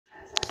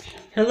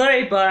Hello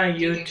everybody on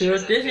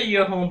YouTube, this is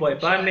your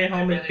homeboy, Batman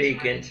Homie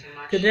Bacon.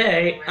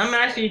 Today, I'm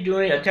actually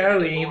doing a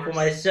tarot reading for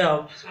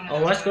myself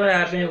on what's going to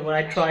happen when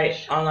I try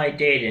online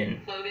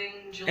dating.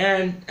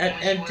 And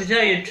to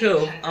tell you the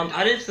truth,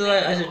 I just feel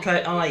like I should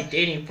try online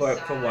dating for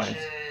once.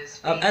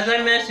 As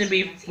I mentioned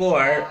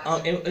before,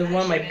 in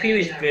one of my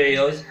previous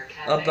videos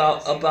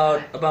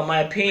about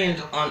my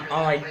opinions on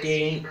online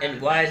dating and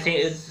why I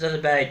think it's such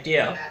a bad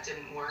idea.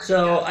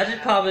 So I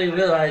just probably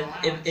realized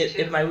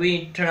if my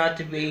reading turned out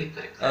to be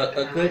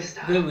a good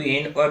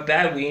reading or a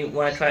bad reading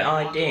when I try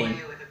online dating.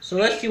 So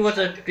let's see what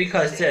the three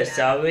cards says,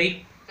 shall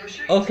we?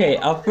 Okay,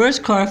 our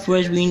first card for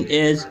this reading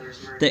is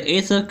the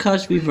Ace of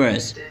Cups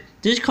reverse.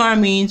 This card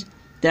means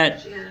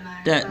that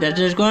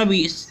there's going to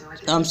be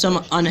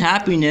some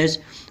unhappiness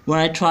when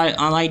I try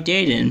online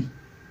dating.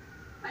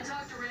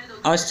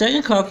 Our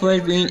second card for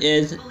this reading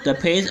is the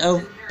Page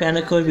of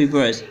Pentacles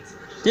reverse.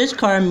 This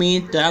card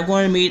means that I'm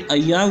going to meet a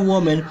young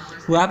woman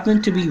who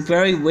happens to be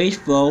very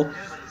wasteful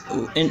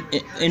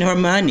in her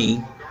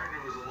money.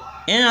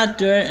 And our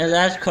third and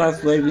last card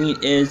for this reading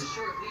is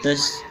the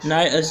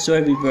Knight of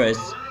Swords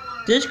reverse.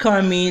 This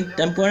card means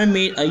that I'm going to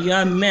meet a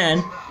young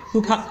man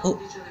who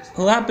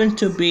happens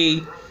to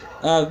be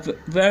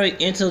very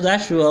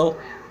intellectual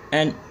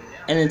and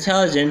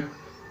intelligent,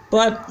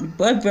 but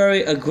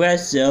very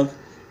aggressive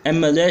and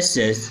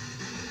malicious.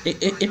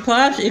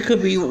 Perhaps it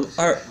could be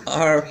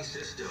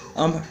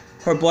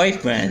her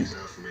boyfriend.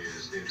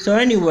 So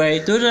anyway,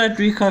 those are the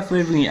three cards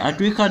for me. Our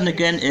three cards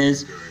again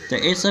is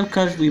the Ace of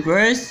Cups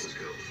reverse,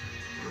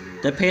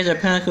 the Page of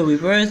Pentacles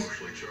reverse,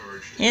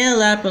 and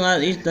last but not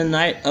least, the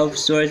Knight of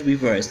Swords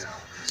reverse.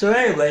 So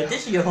anyway,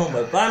 this is your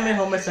homework. Bye, my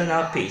homework, and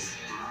out. Peace.